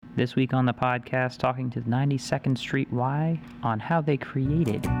This week on the podcast, talking to the 92nd Street Y on how they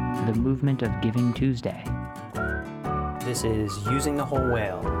created the movement of Giving Tuesday. This is Using the Whole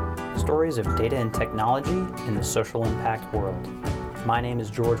Whale, stories of data and technology in the social impact world. My name is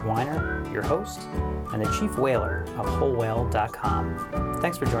George Weiner, your host, and the chief whaler of WholeWhale.com.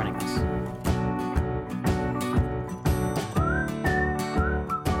 Thanks for joining us.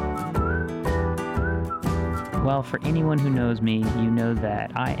 Well, for anyone who knows me, you know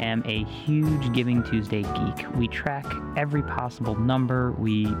that I am a huge Giving Tuesday geek. We track every possible number,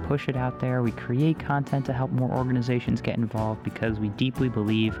 we push it out there, we create content to help more organizations get involved because we deeply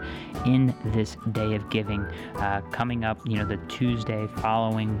believe in this day of giving. Coming up, the Tuesday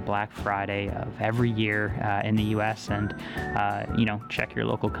following Black Friday of every year in the U.S. and, check your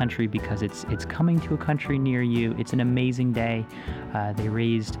local country because it's coming to a country near you. It's an amazing day. They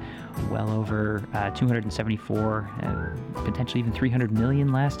raised well over 274, potentially even 300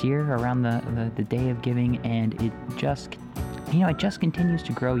 million last year around the day of giving, and it just continues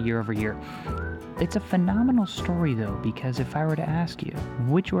to grow year over year. It's a phenomenal story though, because if I were to ask you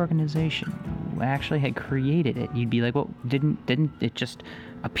which organization actually had created it, you'd be like, well, didn't it just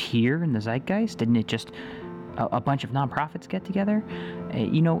appear in the zeitgeist? Didn't it just a bunch of nonprofits get together?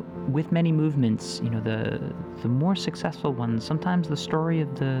 With many movements, the more successful ones, sometimes the story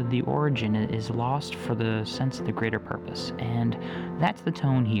of the origin is lost for the sense of the greater purpose. And that's the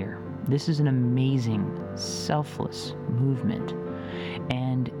tone here. This is an amazing, selfless movement.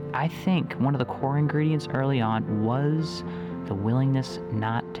 And I think one of the core ingredients early on was the willingness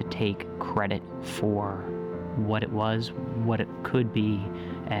not to take credit for what it was, what it could be,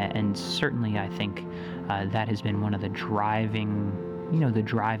 and certainly I think that has been one of the driving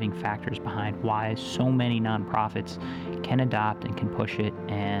factors behind why so many nonprofits can adopt and can push it.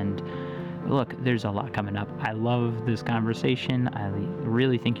 And look, there's a lot coming up. I love this conversation. I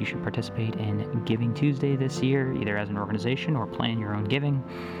really think you should participate in Giving Tuesday this year, either as an organization or plan your own giving.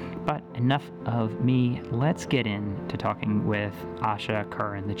 But enough of me. Let's get into talking with Asha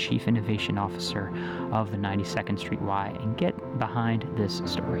Curran, the Chief Innovation Officer of the 92nd Street Y, and get behind this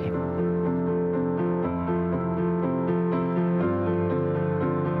story.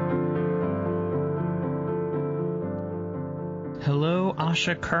 Hello,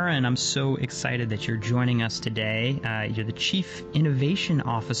 Asha Curran. I'm so excited that you're joining us today. You're the Chief Innovation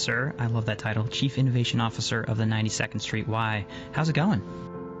Officer. I love that title, Chief Innovation Officer of the 92nd Street Y. How's it going?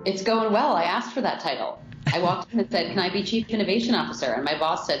 It's going well. I asked for that title. I walked in and said, can I be Chief Innovation Officer? And my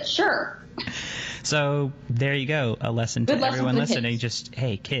boss said, sure. So there you go. A lesson to everyone listening. Just,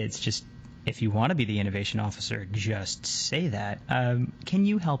 hey, kids, just if you want to be the innovation officer, just say that. Can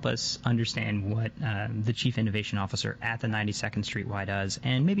you help us understand what the Chief Innovation Officer at the 92nd Street Y does,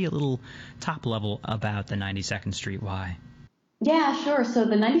 and maybe a little top level about the 92nd Street Y? Yeah, sure. So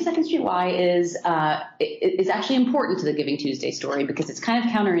the 92nd Street Y is actually important to the Giving Tuesday story because it's kind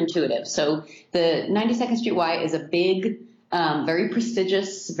of counterintuitive. So the 92nd Street Y is a big, very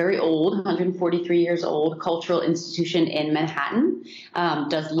prestigious, very old, 143 years old cultural institution in Manhattan.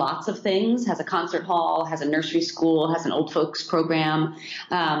 Does lots of things, has a concert hall, has a nursery school, has an old folks program.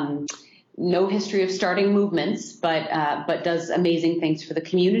 No history of starting movements, but does amazing things for the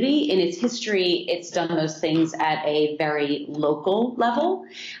community. In its history, it's done those things at a very local level.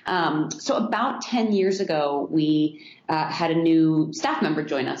 So about 10 years ago, we had a new staff member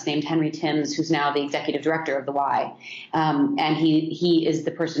join us named Henry Timms, who's now the executive director of the Y. And he is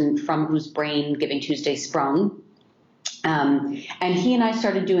the person from whose brain Giving Tuesday sprung. And he and I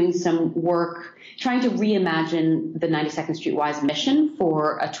started doing some work trying to reimagine the 92nd Street Y's mission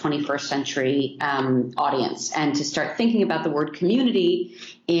for a 21st century audience, and to start thinking about the word community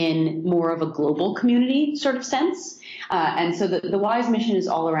in more of a global community sort of sense. And so the Y's mission is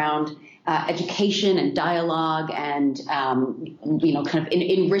all around education and dialogue and, kind of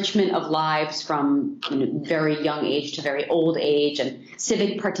enrichment of lives from very young age to very old age, and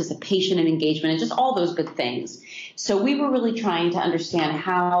civic participation and engagement and just all those good things. So we were really trying to understand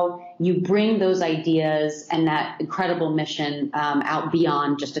how you bring those ideas and that incredible mission out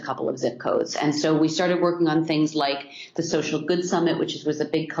beyond just a couple of zip codes. And so we started working on things like the Social Good Summit, which was a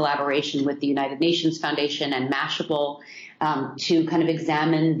big collaboration with the United Nations Foundation and Mashable, to kind of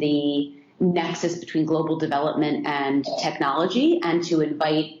examine the nexus between global development and technology, and to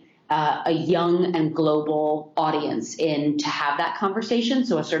invite a young and global audience in to have that conversation.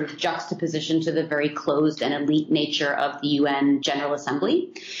 So a sort of juxtaposition to the very closed and elite nature of the UN General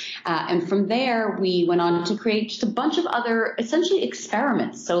Assembly. And from there, we went on to create just a bunch of other essentially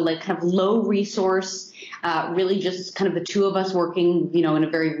experiments. So like kind of low resource, really just kind of the two of us working, in a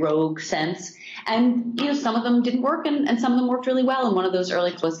very rogue sense. And, some of them didn't work and some of them worked really well. And one of those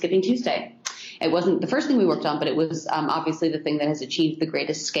early was Giving Tuesday. It wasn't the first thing we worked on, but it was obviously the thing that has achieved the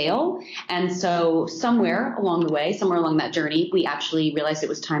greatest scale. And so somewhere along the way, somewhere along that journey, we actually realized it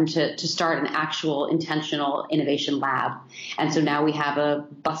was time to start an actual intentional innovation lab. And so now we have a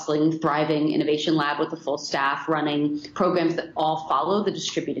bustling, thriving innovation lab with a full staff running programs that all follow the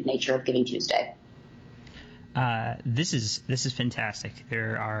distributed nature of Giving Tuesday. This is fantastic.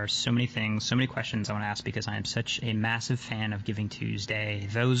 There are so many things, so many questions I want to ask because I am such a massive fan of Giving Tuesday.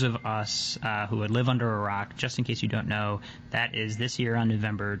 Those of us who would live under a rock, just in case you don't know, that is this year on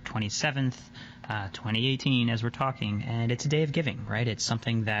November 27th, 2018 as we're talking, and it's a day of giving, right? It's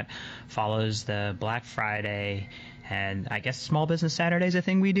something that follows the Black Friday and I guess Small Business Saturdays, a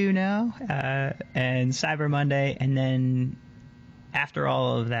thing we do now, and Cyber Monday, and then after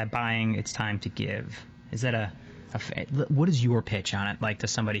all of that buying, it's time to give. Is that what is your pitch on it, like to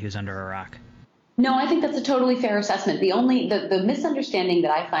somebody who's under a rock? No, I think that's a totally fair assessment. The misunderstanding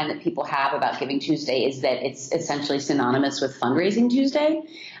that I find that people have about Giving Tuesday is that it's essentially synonymous with Fundraising Tuesday,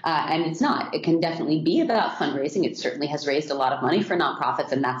 and it's not. It can definitely be about fundraising. It certainly has raised a lot of money for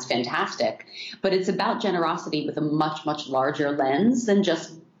nonprofits, and that's fantastic. But it's about generosity with a much, much larger lens than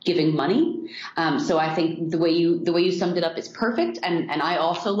just giving money. So I think the way you summed it up is perfect. And I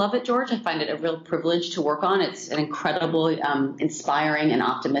also love it, George. I find it a real privilege to work on. It's an incredible, inspiring and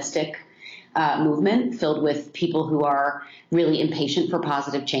optimistic movement filled with people who are really impatient for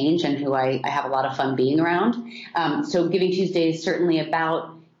positive change and who I have a lot of fun being around. So Giving Tuesday is certainly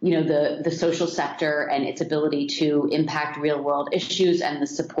about the social sector and its ability to impact real world issues and the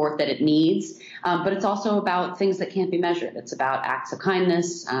support that it needs. But it's also about things that can't be measured. It's about acts of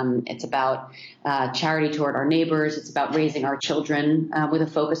kindness. It's about charity toward our neighbors. It's about raising our children with a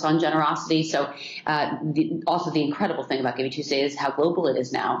focus on generosity. So also the incredible thing about Giving Tuesday is how global it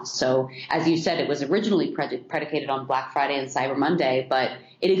is now. So as you said, it was originally predicated on Black Friday and Cyber Monday, but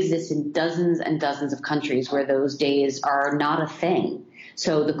it exists in dozens and dozens of countries where those days are not a thing.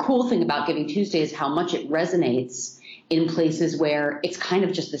 So the cool thing about Giving Tuesday is how much it resonates in places where it's kind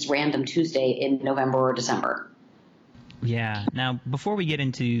of just this random Tuesday in November or December. Yeah. Now, before we get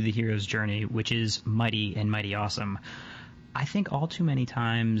into the hero's journey, which is mighty and mighty awesome, I think all too many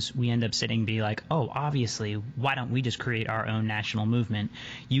times we end up sitting and be like, oh, obviously, why don't we just create our own national movement?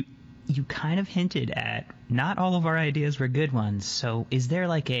 You kind of hinted at not all of our ideas were good ones. So is there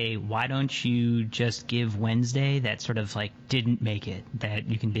like a why don't you just give Wednesday that sort of like didn't make it, that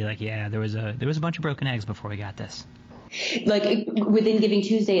you can be like, yeah, there was a bunch of broken eggs before we got this? Like within Giving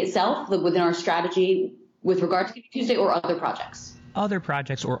Tuesday itself, within our strategy with regard to Giving Tuesday or other projects? Other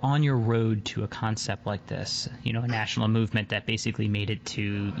projects or on your road to a concept like this, a national movement that basically made it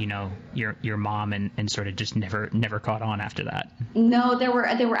to, your mom and sort of just never caught on after that? No, there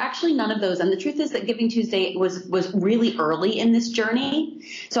were actually none of those. And the truth is that Giving Tuesday was really early in this journey.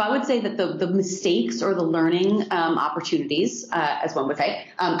 So I would say that the mistakes or the learning opportunities, as one would say,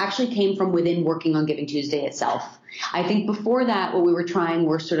 actually came from within working on Giving Tuesday itself. I think before that, what we were trying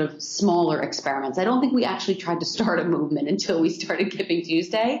were sort of smaller experiments. I don't think we actually tried to start a movement until we started Giving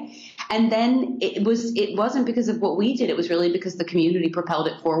Tuesday. And then it wasn't because of what we did. It was really because the community propelled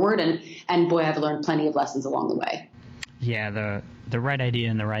it forward. And boy, I've learned plenty of lessons along the way. Yeah, the right idea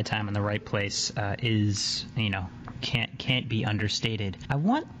in the right time in the right place is, can't be understated. I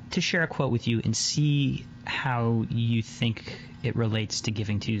want to share a quote with you and see how you think it relates to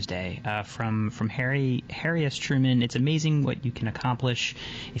Giving Tuesday. From Harry S. Truman, it's amazing what you can accomplish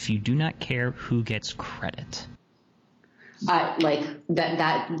if you do not care who gets credit. Like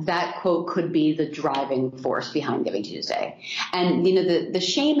that quote could be the driving force behind Giving Tuesday. And the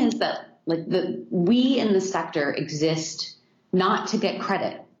shame is that we in the sector exist not to get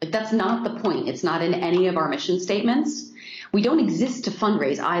credit. Like that's not the point. It's not in any of our mission statements. We don't exist to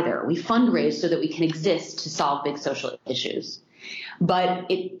fundraise either. We fundraise so that we can exist to solve big social issues. But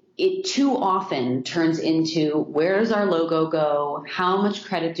it too often turns into where does our logo go? How much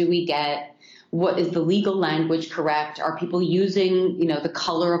credit do we get? What is the legal language correct? Are people using, the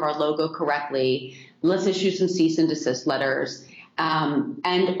color of our logo correctly? Let's issue some cease and desist letters.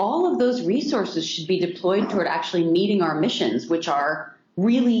 And all of those resources should be deployed toward actually meeting our missions, which are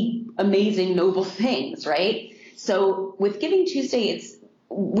really amazing, noble things, right? So with Giving Tuesday,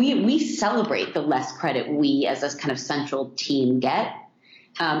 we celebrate the less credit we as a kind of central team get.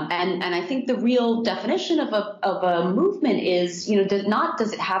 And I think the real definition of a movement is,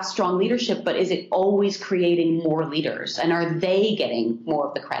 does it have strong leadership, but is it always creating more leaders? And are they getting more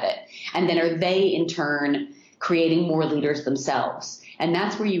of the credit? And then are they in turn creating more leaders themselves? And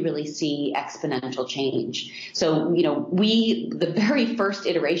that's where you really see exponential change. So, the very first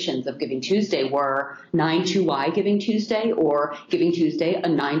iterations of Giving Tuesday were 9-2Y Giving Tuesday, or Giving Tuesday, a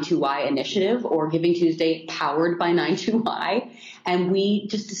 9-2Y initiative, or Giving Tuesday powered by 9-2Y. And we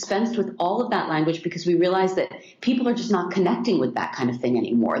just dispensed with all of that language because we realized that people are just not connecting with that kind of thing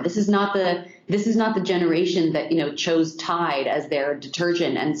anymore. This is not the generation that, chose Tide as their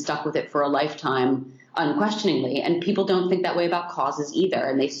detergent and stuck with it for a lifetime unquestioningly. And people don't think that way about causes either.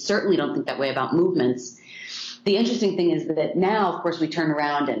 And they certainly don't think that way about movements. The interesting thing is that now, of course, we turn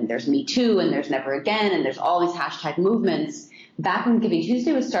around and there's Me Too and there's Never Again and there's all these hashtag movements. Back when Giving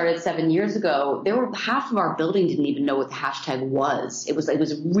Tuesday was started 7 years ago, half of our building didn't even know what the hashtag was. It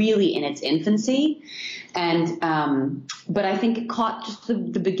was really in its infancy. And, but I think it caught just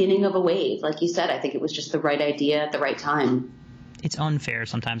the beginning of a wave. Like you said, I think it was just the right idea at the right time. It's unfair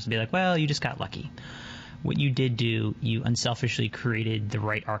sometimes to be like, well, you just got lucky. What you did do, you unselfishly created the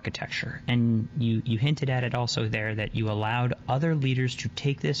right architecture. And you hinted at it also there that you allowed other leaders to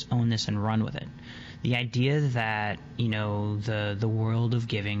take this, own this, and run with it. The idea that, the world of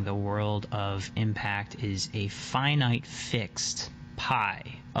giving, the world of impact is a finite, fixed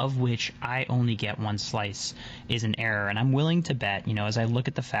pie of which I only get one slice is an error. And I'm willing to bet, as I look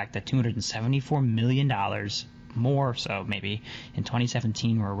at the fact that $274 million, more so maybe, in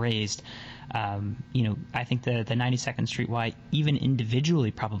 2017 were raised, I think the 92nd Street Y even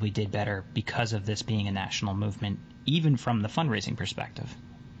individually probably did better because of this being a national movement, even from the fundraising perspective.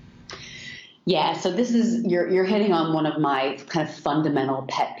 Yeah, so this is you're hitting on one of my kind of fundamental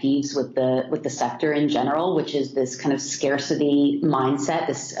pet peeves with the sector in general, which is this kind of scarcity mindset,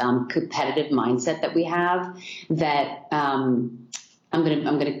 this competitive mindset that we have. That I'm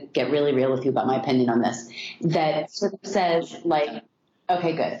gonna get really real with you about my opinion on this. That sort of says like,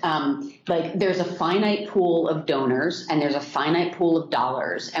 okay, good. Like there's a finite pool of donors and there's a finite pool of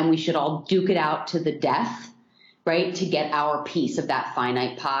dollars, and we should all duke it out to the death, right, to get our piece of that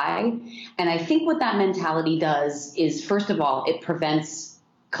finite pie. And I think what that mentality does is, first of all, it prevents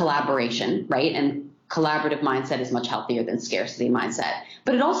collaboration, right? And collaborative mindset is much healthier than scarcity mindset.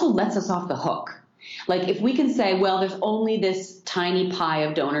 But it also lets us off the hook. Like if we can say, well, there's only this tiny pie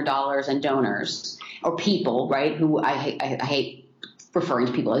of donor dollars and donors, or people, right, who I hate referring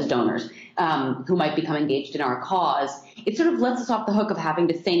to people as donors, who might become engaged in our cause, it sort of lets us off the hook of having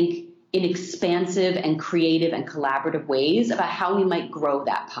to think in expansive and creative and collaborative ways about how we might grow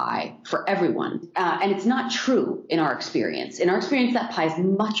that pie for everyone. And it's not true in our experience. In our experience, that pie is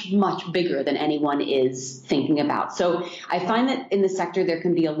much, much bigger than anyone is thinking about. So I find that in the sector, there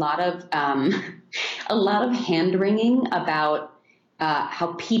can be a lot of hand-wringing about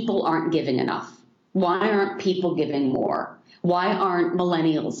how people aren't giving enough. Why aren't people giving more? Why aren't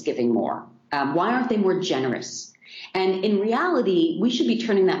millennials giving more? Why aren't they more generous? And in reality, we should be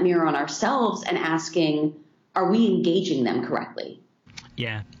turning that mirror on ourselves and asking, are we engaging them correctly?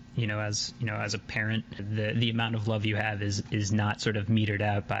 Yeah. As a parent, the amount of love you have is not sort of metered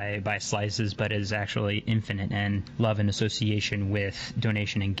out by slices, but is actually infinite, and love in association with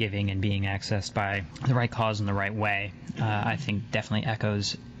donation and giving and being accessed by the right cause in the right way, I think definitely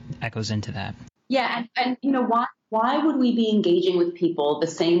echoes into that. Yeah. And why would we be engaging with people the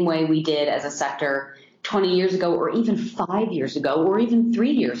same way we did as a sector 20 years ago, or even 5 years ago, or even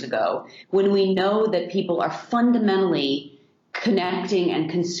 3 years ago, when we know that people are fundamentally connecting and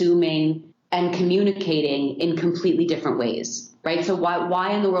consuming and communicating in completely different ways, right? So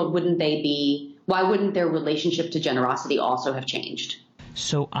why in the world wouldn't their relationship to generosity also have changed?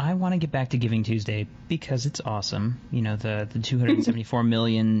 So I want to get back to Giving Tuesday because it's awesome. The $274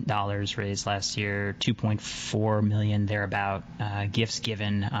 million raised last year, 2.4 million thereabout, gifts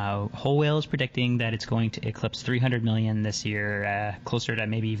given. Whole Whale is predicting that it's going to eclipse 300 million this year, closer to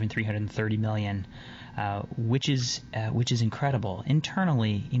maybe even 330 million, which is incredible.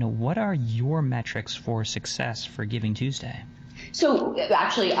 Internally, what are your metrics for success for Giving Tuesday? So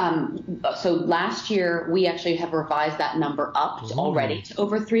actually, so last year we actually have revised that number up already to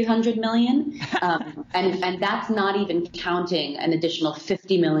over 300 million. And that's not even counting an additional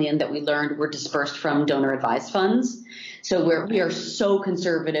 50 million that we learned were dispersed from donor advised funds. So we are so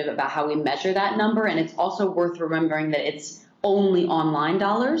conservative about how we measure that number. And it's also worth remembering that it's only online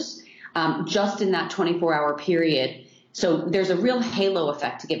dollars, just in that 24-hour period. So there's a real halo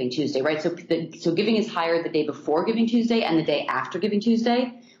effect to Giving Tuesday, right? So giving is higher the day before Giving Tuesday and the day after Giving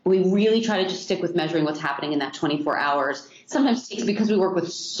Tuesday. We really try to just stick with measuring what's happening in that 24 hours. Sometimes because we work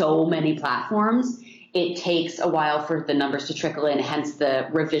with so many platforms, it takes a while for the numbers to trickle in, hence the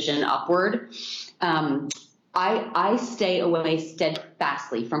revision upward. I stay away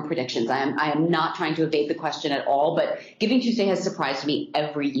vastly from predictions. I am not trying to evade the question at all, but Giving Tuesday has surprised me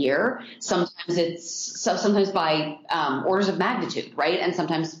every year. Sometimes by orders of magnitude, right? And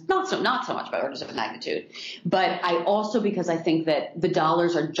sometimes not so much by orders of magnitude. But I also, because I think that the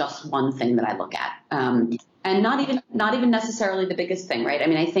dollars are just one thing that I look at. And not even necessarily the biggest thing, right? I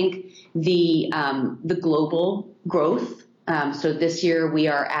mean, I think the global growth. So this year we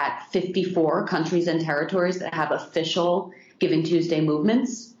are at 54 countries and territories that have official Giving Tuesday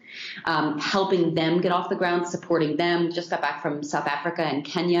movements, helping them get off the ground, supporting them. Just got back from South Africa and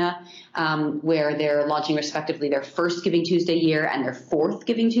Kenya, where they're launching respectively their first Giving Tuesday year and their fourth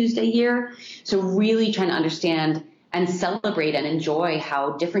Giving Tuesday year. So really trying to understand and celebrate and enjoy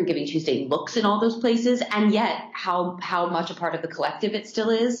how different Giving Tuesday looks in all those places, and yet how much a part of the collective it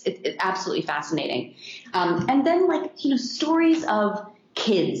still is. It's absolutely fascinating. And then stories of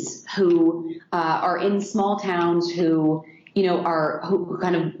kids who are in small towns who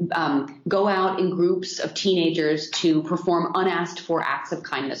kind of go out in groups of teenagers to perform unasked for acts of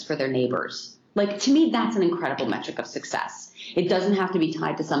kindness for their neighbors. To me, that's an incredible metric of success. It doesn't have to be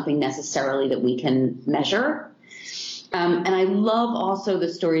tied to something necessarily that we can measure. And I love also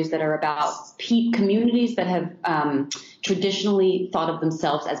the stories that are about communities that have traditionally thought of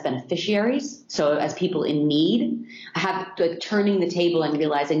themselves as beneficiaries, so as people in need, turning the table and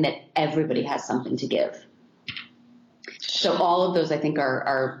realizing that everybody has something to give. So all of those, I think,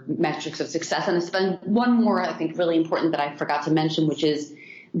 are metrics of success. And there's been one more, I think, really important that I forgot to mention, which is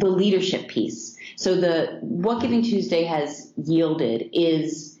the leadership piece. So what Giving Tuesday has yielded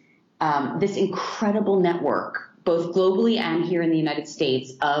is this incredible network, both globally and here in the United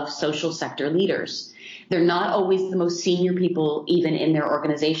States, of social sector leaders. They're not always the most senior people even in their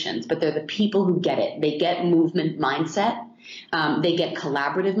organizations, but they're the people who get it. They get movement mindset. They get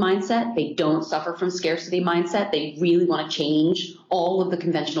collaborative mindset. They don't suffer from scarcity mindset. They really want to change all of the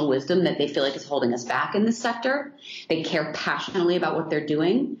conventional wisdom that they feel like is holding us back in this sector. They care passionately about what they're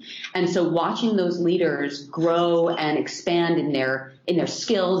doing. And so watching those leaders grow and expand in their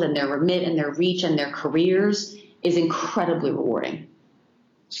skills and their remit and their reach and their careers is incredibly rewarding.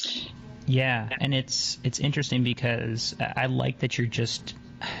 Yeah, and it's interesting because I like that you're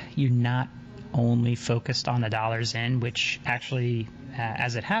not only focused on the dollars in, which actually,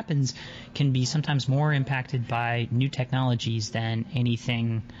 as it happens, can be sometimes more impacted by new technologies than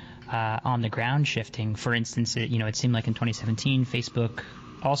anything on the ground shifting. For instance, it seemed like in 2017, Facebook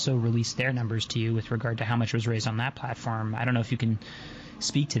also released their numbers to you with regard to how much was raised on that platform. I don't know if you can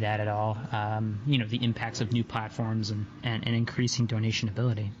speak to that at all, the impacts of new platforms and increasing donation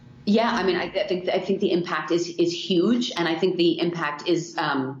ability. Yeah, I mean, I think the impact is huge, and I think the impact is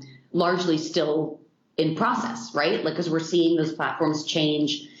largely still in process, right? Because we're seeing those platforms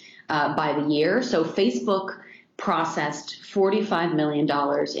change by the year. So Facebook processed $45 million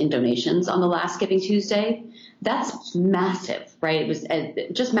in donations on the last Giving Tuesday. That's massive, right? It was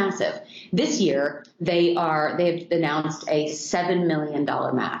just massive. This year, they have announced a $7 million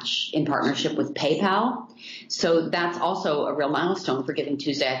match in partnership with PayPal. So that's also a real milestone for Giving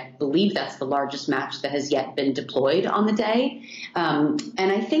Tuesday. I believe that's the largest match that has yet been deployed on the day. And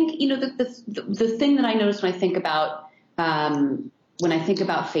I think, the thing that I notice when I think about Facebook,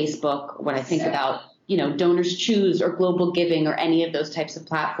 when I think about, Donors Choose or Global Giving or any of those types of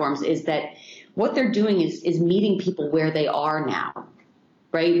platforms, is that what they're doing is meeting people where they are now,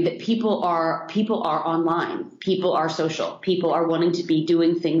 right? That people are online, people are social, people are wanting to be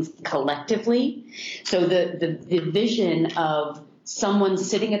doing things collectively. So the vision of someone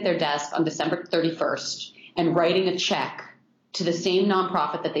sitting at their desk on December 31st and writing a check to the same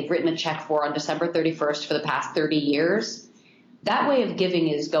nonprofit that they've written a check for on December 31st for the past 30 years, that way of giving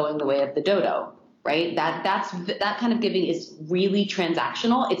is going the way of the dodo, right? That kind of giving is really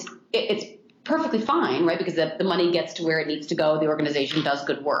transactional. It's perfectly fine, right? Because the money gets to where it needs to go. The organization does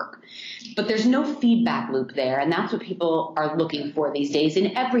good work. But there's no feedback loop there. And that's what people are looking for these days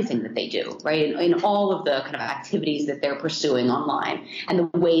in everything that they do, right? In all of the kind of activities that they're pursuing online and the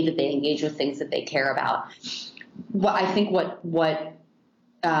way that they engage with things that they care about. What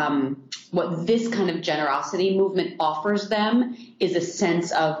this kind of generosity movement offers them is a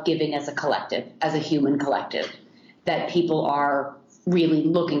sense of giving as a collective, as a human collective, that people are really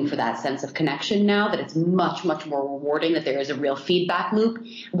looking for that sense of connection now, that it's much, much more rewarding, that there is a real feedback loop.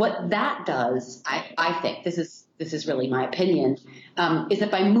 What that does, I think, this is really my opinion, is that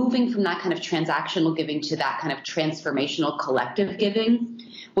by moving from that kind of transactional giving to that kind of transformational collective giving,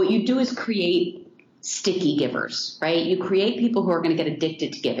 what you do is create sticky givers, right? You create people who are going to get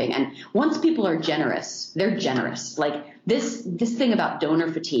addicted to giving. And once people are generous, they're generous. Like this thing about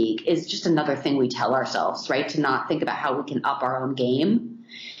donor fatigue is just another thing we tell ourselves, right? To not think about how we can up our own game.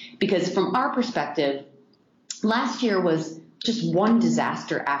 Because from our perspective, last year was just one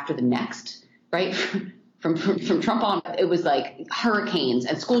disaster after the next, right? From Trump on, it was like hurricanes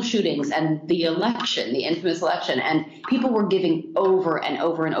and school shootings and the election, the infamous election, and people were giving over and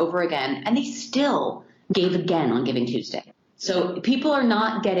over and over again, and they still gave again on Giving Tuesday. So people are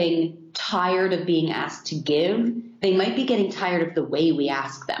not getting tired of being asked to give. They might be getting tired of the way we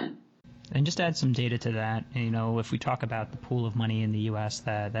ask them. And just to add some data to that, if we talk about the pool of money in the U.S.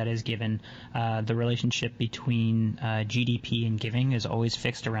 that is given, the relationship between GDP and giving is always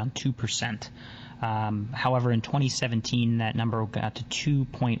fixed around 2%. However, in 2017, that number got to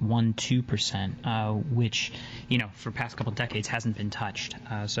 2.12%, which, for the past couple of decades hasn't been touched.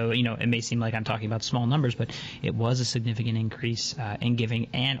 So, it may seem like I'm talking about small numbers, but it was a significant increase in giving,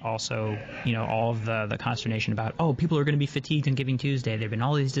 and also, all of the consternation about, people are going to be fatigued on Giving Tuesday. There have been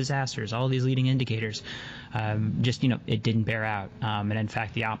all these disasters, all these leading indicators. It didn't bear out. And in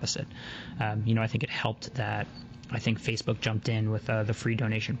fact, the opposite. I think it helped that I think Facebook jumped in with the free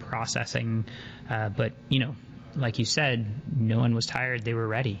donation processing. But, like you said, no one was tired. They were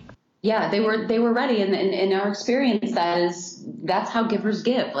ready. Yeah, they were ready. And in our experience, that's how givers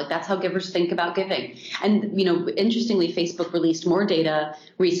give. Like, that's how givers think about giving. And, interestingly, Facebook released more data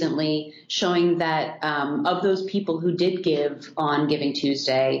recently showing that of those people who did give on Giving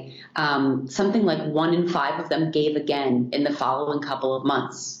Tuesday, something like 1 in 5 of them gave again in the following couple of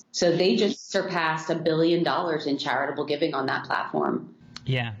months. So they just surpassed $1 billion in charitable giving on that platform.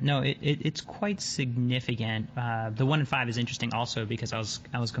 Yeah, no, it's quite significant. The 1 in 5 is interesting also because I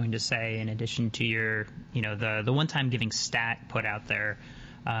was going to say, in addition to your, the one-time giving stat put out there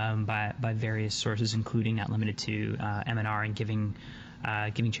by various sources, including not limited to M&R and Giving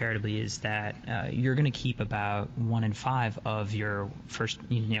Charitably, is that you're going to keep about 1 in 5 of your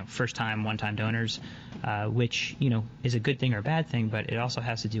first-time, one-time donors, which is a good thing or a bad thing, but it also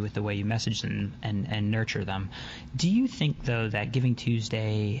has to do with the way you message them and nurture them. Do you think, though, that Giving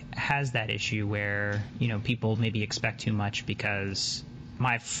Tuesday has that issue where people maybe expect too much because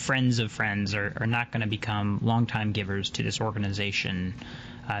my friends of friends are not going to become longtime givers to this organization?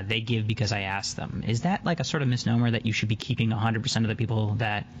 They give because I asked them. Is that like a sort of misnomer that you should be keeping 100% of the people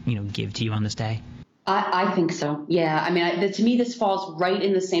that, give to you on this day? I think so. Yeah. I mean, to me, this falls right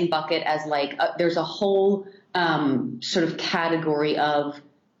in the same bucket as there's a whole sort of category of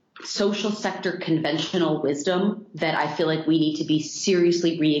social sector conventional wisdom that I feel like we need to be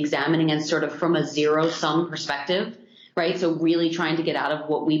seriously re-examining, and sort of from a zero-sum perspective. Right. So really trying to get out of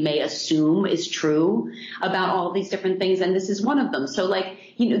what we may assume is true about all these different things. And this is one of them. So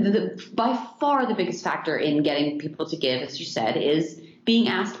by far the biggest factor in getting people to give, as you said, is being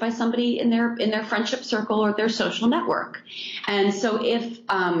asked by somebody in their friendship circle or their social network. And so if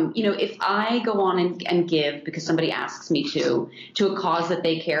I go on and give because somebody asks me to a cause that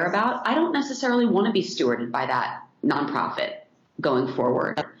they care about, I don't necessarily want to be stewarded by that nonprofit going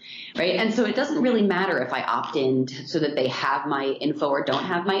forward. Right. And so it doesn't really matter if I opt in so that they have my info or don't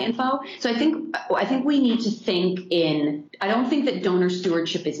have my info. So I think we need to think I don't think that donor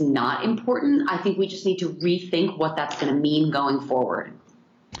stewardship is not important. I think we just need to rethink what that's going to mean going forward.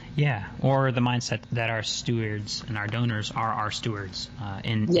 Yeah. Or the mindset that our stewards and our donors are our stewards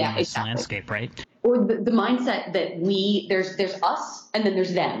in this landscape. Right. Or the mindset that there's us and then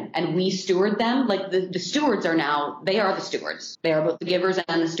there's them, and we steward them. Like the stewards they are the stewards. They are both the givers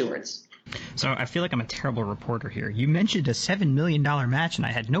and the stewards. So I feel like I'm a terrible reporter here. You mentioned a $7 million match, and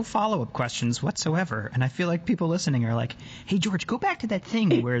I had no follow-up questions whatsoever. And I feel like people listening are like, hey, George, go back to that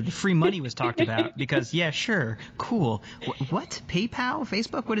thing where the free money was talked about. Because, yeah, sure, cool. What? PayPal?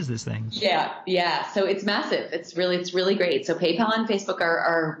 Facebook? What is this thing? Yeah. So it's massive. It's really great. So PayPal and Facebook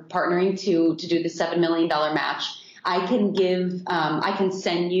are partnering to do the $7 million match. I can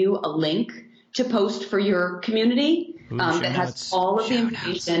send you a link to post for your community. That has all of the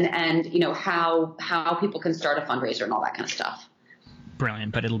information and, how people can start a fundraiser and all that kind of stuff.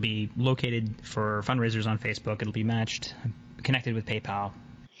 Brilliant. But it'll be located for fundraisers on Facebook. It'll be matched, connected with PayPal.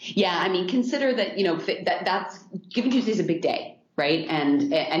 Yeah. I mean, consider that, that's Giving Tuesday is a big day. Right.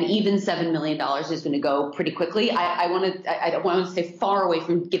 And even $7 million is going to go pretty quickly. I don't want to stay far away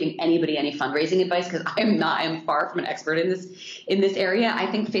from giving anybody any fundraising advice because I am far from an expert in this area.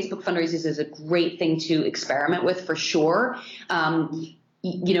 I think Facebook fundraisers is a great thing to experiment with for sure. I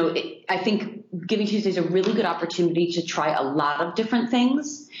think Giving Tuesday is a really good opportunity to try a lot of different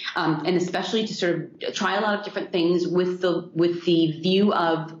things, and especially to sort of try a lot of different things with the view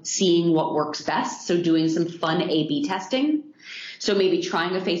of seeing what works best. So doing some fun A/B testing. So maybe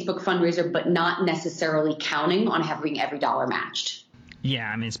trying a Facebook fundraiser, but not necessarily counting on having every dollar matched. Yeah,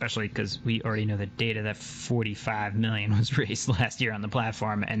 I mean, especially because we already know the data that 45 million was raised last year on the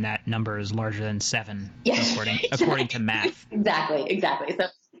platform, and that number is larger than 7, yes, according to math. Exactly. So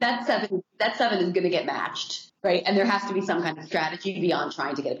that seven is going to get matched, right? And there has to be some kind of strategy beyond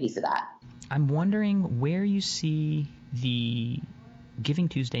trying to get a piece of that. I'm wondering where you see the Giving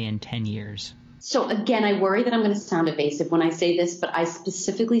Tuesday in 10 years. So again, I worry that I'm going to sound evasive when I say this, but I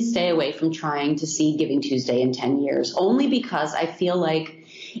specifically stay away from trying to see Giving Tuesday in 10 years, only because I feel like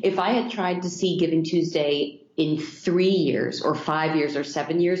if I had tried to see Giving Tuesday in 3 years or 5 years or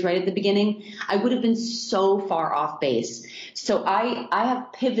 7 years right at the beginning, I would have been so far off base. So I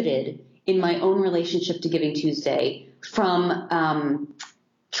have pivoted in my own relationship to Giving Tuesday from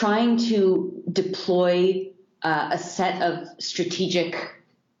trying to deploy a set of strategic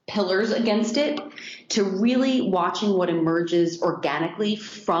pillars against it to really watching what emerges organically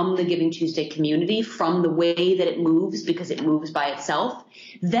from the Giving Tuesday community, from the way that it moves, because it moves by itself.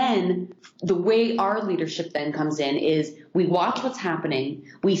 Then the way our leadership then comes in is we watch what's happening,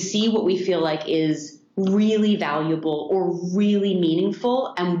 we see what we feel like is really valuable or really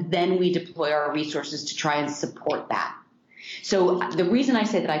meaningful, and then we deploy our resources to try and support that. So the reason I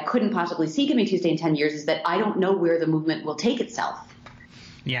say that I couldn't possibly see Giving Tuesday in 10 years is that I don't know where the movement will take itself.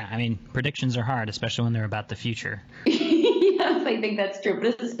 Yeah, I mean, predictions are hard, especially when they're about the future. Yes, I think that's true,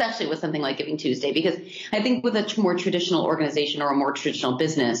 but especially with something like Giving Tuesday, because I think with a more traditional organization or a more traditional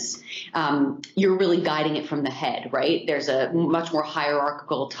business, you're really guiding it from the head, right? There's a much more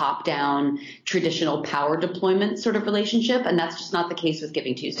hierarchical, top-down, traditional power deployment sort of relationship, and that's just not the case with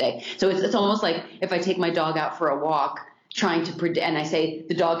Giving Tuesday. So it's almost like if I take my dog out for a walk, trying to predict, and I say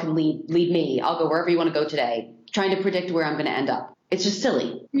the dog can lead me, I'll go wherever you want to go today, trying to predict where I'm going to end up. It's just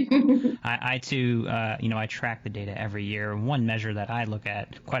silly. I too, I track the data every year. One measure that I look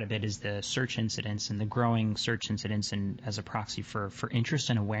at quite a bit is the search incidents and the growing search incidents and as a proxy for interest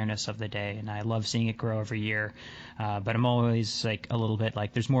and awareness of the day. And I love seeing it grow every year. But I'm always like a little bit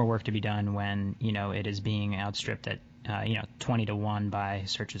like there's more work to be done when, it is being outstripped at, 20-1 by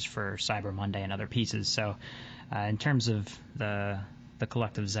searches for Cyber Monday and other pieces. So in terms of the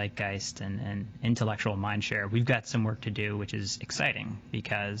collective zeitgeist and intellectual mindshare, we've got some work to do, which is exciting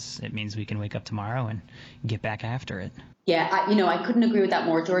because it means we can wake up tomorrow and get back after it. Yeah, I couldn't agree with that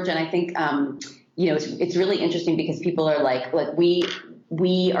more, George. And I think, it's really interesting because people are like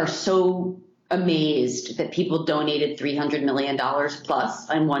we are so amazed that people donated $300 million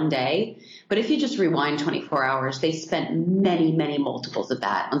plus in one day. But if you just rewind 24 hours, they spent many, many multiples of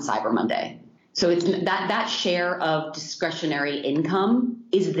that on Cyber Monday. So it's that share of discretionary income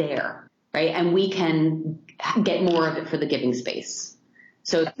is there, right? And we can get more of it for the giving space.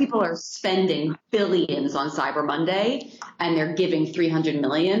 So if people are spending billions on Cyber Monday and they're giving $300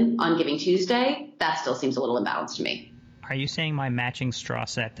 million on Giving Tuesday, that still seems a little imbalanced to me. Are you saying my matching straw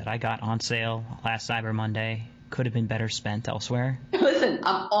set that I got on sale last Cyber Monday could have been better spent elsewhere? Listen,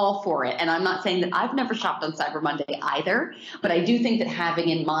 I'm all for it. And I'm not saying that I've never shopped on Cyber Monday either, but I do think that having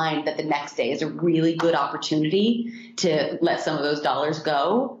in mind that the next day is a really good opportunity to let some of those dollars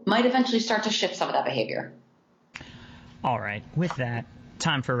go might eventually start to shift some of that behavior. All right. With that,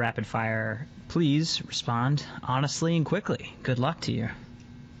 time for rapid fire. Please respond honestly and quickly. Good luck to you.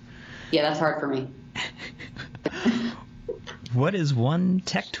 Yeah, that's hard for me. What is one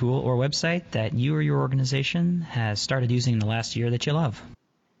tech tool or website that you or your organization has started using in the last year that you love?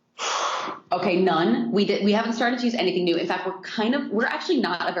 Okay, none. We haven't started to use anything new. In fact, we're actually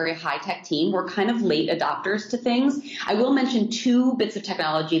not a very high tech team. We're kind of late adopters to things. I will mention 2 bits of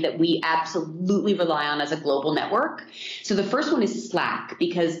technology that we absolutely rely on as a global network. So the first one is Slack,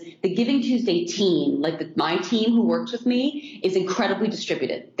 because the Giving Tuesday team, like my team who works with me, is incredibly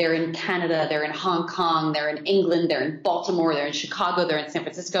distributed. They're in Canada, they're in Hong Kong, they're in England, they're in Baltimore, they're in Chicago, they're in San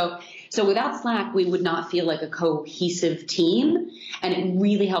Francisco. So without Slack, we would not feel like a cohesive team, and it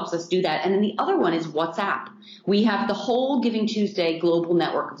really helps us do that. And then the other one is WhatsApp. We have the whole Giving Tuesday global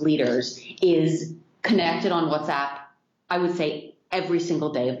network of leaders is connected on WhatsApp, I would say every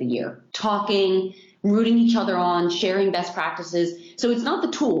single day of the year, talking, rooting each other on, sharing best practices. So it's not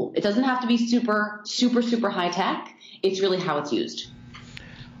the tool. It doesn't have to be super, super, super high tech. It's really how it's used.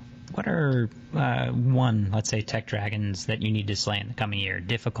 What are let's say, tech dragons that you need to slay in the coming year?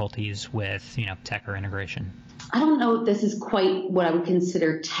 Difficulties with, tech or integration? I don't know if this is quite what I would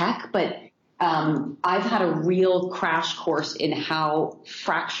consider tech, but I've had a real crash course in how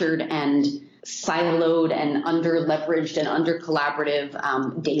fractured and siloed and under-leveraged and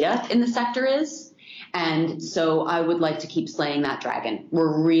under-collaborative data in the sector is. And so I would like to keep slaying that dragon.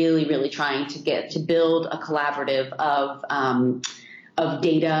 We're really, really trying to build a collaborative of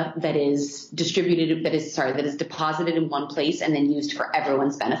data that is that is deposited in one place and then used for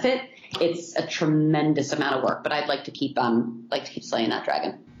everyone's benefit. It's a tremendous amount of work, but I'd like to keep slaying that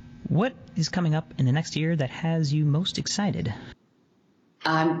dragon. What is coming up in the next year that has you most excited?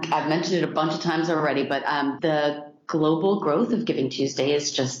 I've mentioned it a bunch of times already, but the global growth of Giving Tuesday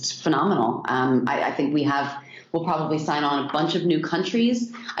is just phenomenal. I think we'll probably sign on a bunch of new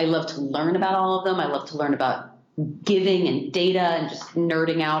countries. I love to learn about all of them. I love to learn about giving and data and just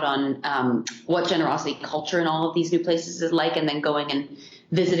nerding out on what generosity culture in all of these new places is like, and then going and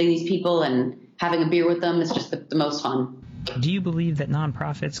visiting these people and having a beer with them is just the most fun. Do you believe that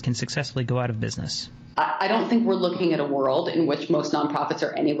nonprofits can successfully go out of business? I don't think we're looking at a world in which most nonprofits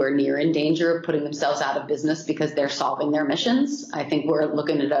are anywhere near in danger of putting themselves out of business because they're solving their missions. I think we're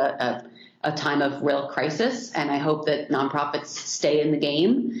looking at a time of real crisis, and I hope that nonprofits stay in the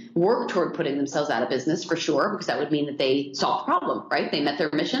game, work toward putting themselves out of business for sure, because that would mean that they solved the problem, right? They met their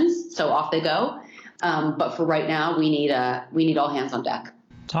missions, so off they go. But for right now, we need all hands on deck.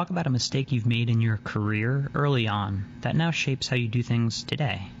 Talk about a mistake you've made in your career early on that now shapes how you do things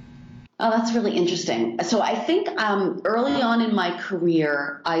today. Oh, that's really interesting. So I think early on in my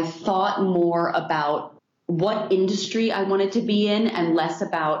career, I thought more about what industry I wanted to be in and less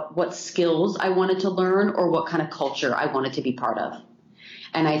about what skills I wanted to learn or what kind of culture I wanted to be part of.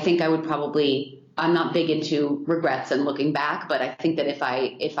 And I think I would I'm not big into regrets and looking back, but I think that if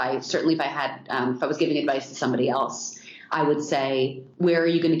I was giving advice to somebody else, I would say, where are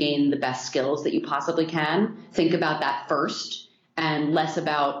you going to gain the best skills that you possibly can? Think about that first, and less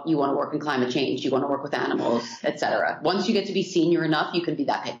about you want to work in climate change, you want to work with animals, etc. Once you get to be senior enough, you can be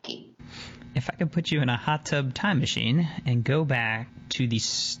that picky. If I could put you in a hot tub time machine and go back to the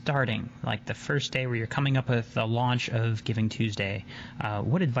starting, like the first day where you're coming up with the launch of Giving Tuesday,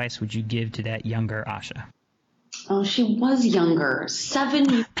 what advice would you give to that younger Asha? Oh, she was younger, 7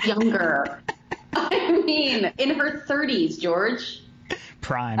 years younger. I mean, in her 30s, George.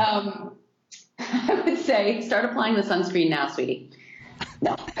 Prime. I would say start applying the sunscreen now, sweetie.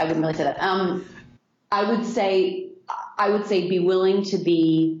 No, I wouldn't really say that. I would say be willing to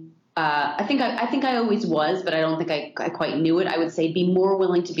be. I think I always was, but I don't think I quite knew it. I would say be more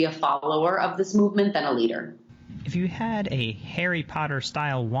willing to be a follower of this movement than a leader. If you had a Harry Potter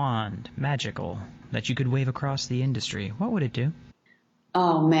style wand, magical, that you could wave across the industry, what would it do?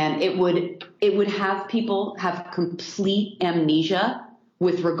 Oh man, it would have people have complete amnesia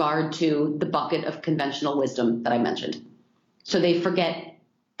with regard to the bucket of conventional wisdom that I mentioned. So they forget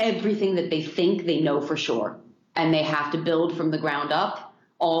everything that they think they know for sure, and they have to build from the ground up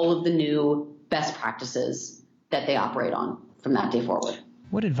all of the new best practices that they operate on from that day forward.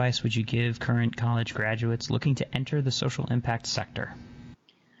 What advice would you give current college graduates looking to enter the social impact sector?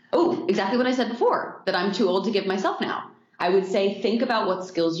 Oh, exactly what I said before, that I'm too old to give myself now. I would say think about what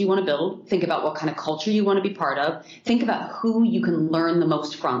skills you want to build, think about what kind of culture you want to be part of, think about who you can learn the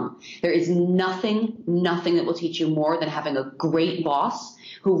most from. There is nothing that will teach you more than having a great boss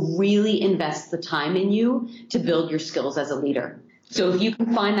who really invests the time in you to build your skills as a leader. So if you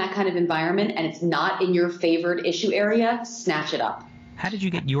can find that kind of environment and it's not in your favored issue area, snatch it up. How did you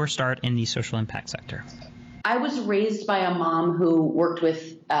get your start in the social impact sector? I was raised by a mom who worked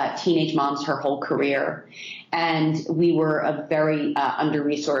with teenage moms her whole career. And we were a very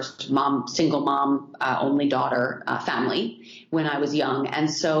under-resourced single mom, only daughter family when I was young. And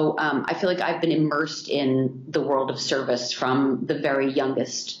so I feel like I've been immersed in the world of service from the very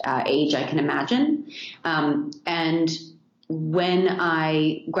youngest age I can imagine. And when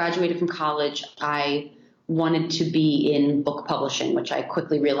I graduated from college, I wanted to be in book publishing, which I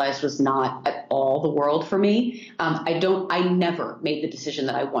quickly realized was not at all the world for me. I never made the decision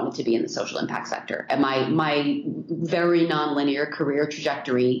that I wanted to be in the social impact sector. And my very nonlinear career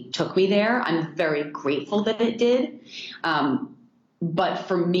trajectory took me there. I'm very grateful that it did. But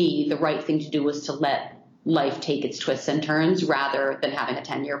for me, the right thing to do was to let life take its twists and turns rather than having a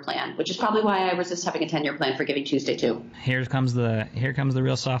 10-year plan, which is probably why I resist having a 10-year plan for Giving Tuesday too. Here comes the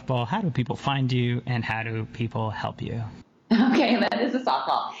real softball. How do people find you and how do people help you? Okay, that is a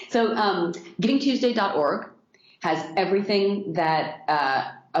softball. So givingtuesday.org has everything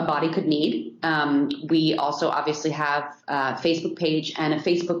that a body could need. We also obviously have a Facebook page and a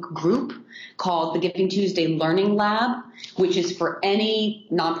Facebook group called the Giving Tuesday Learning Lab, which is for any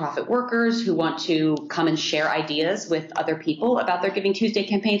nonprofit workers who want to come and share ideas with other people about their Giving Tuesday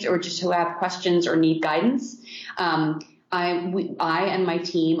campaigns or just who have questions or need guidance. I and my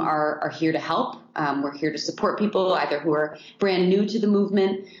team are here to help. We're here to support people either who are brand new to the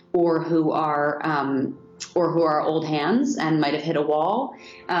movement or who are old hands and might have hit a wall.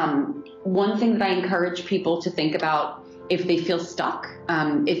 One thing that I encourage people to think about if they feel stuck,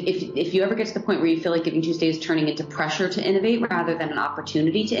 if you ever get to the point where you feel like Giving Tuesday is turning into pressure to innovate rather than an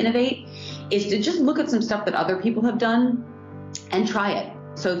opportunity to innovate, is to just look at some stuff that other people have done and try it.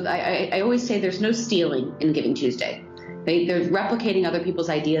 So I always say there's no stealing in Giving Tuesday. There's replicating other people's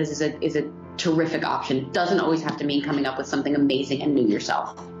ideas is a terrific option. It doesn't always have to mean coming up with something amazing and new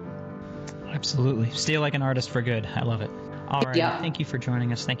yourself. Absolutely. Steal like an artist for good. I love it. All right. Yeah. Thank you for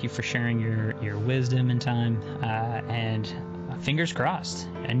joining us. Thank you for sharing your wisdom and time. And fingers crossed,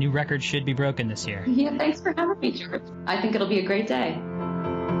 a new record should be broken this year. Yeah, thanks for having me, George. I think it'll be a great day.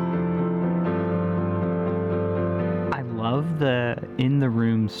 I love the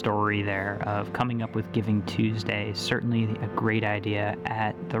in-the-room story there of coming up with Giving Tuesday. Certainly a great idea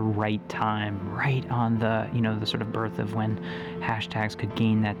at the right time, right on the sort of birth of when hashtags could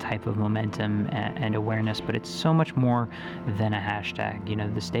gain that type of momentum and awareness. But it's so much more than a hashtag.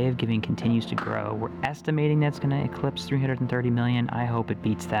 This Day of Giving continues to grow. We're estimating that's going to eclipse 330 million. I hope it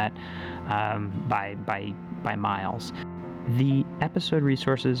beats that by miles. The episode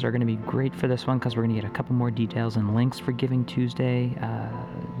resources are going to be great for this one because we're going to get a couple more details and links for Giving Tuesday.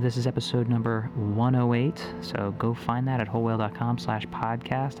 This is episode number 108, so go find that at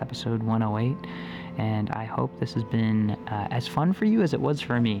wholewhale.com/podcast, episode 108. And I hope this has been as fun for you as it was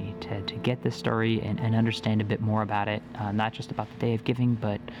for me to get this story and understand a bit more about it, not just about the Day of Giving,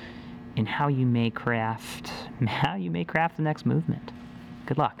 but in how you may craft the next movement.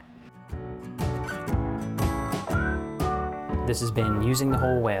 Good luck. This has been Using the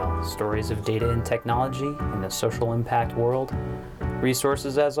Whole Whale, stories of data and technology in the social impact world.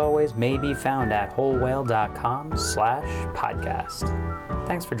 Resources, as always, may be found at wholewhale.com/podcast.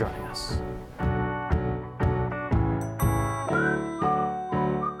 Thanks for joining us.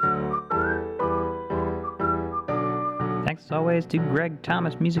 Thanks as always to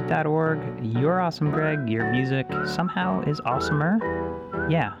GregThomasMusic.org. You're awesome, Greg. Your music somehow is awesomer.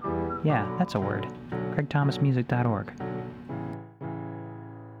 Yeah, that's a word. GregThomasMusic.org.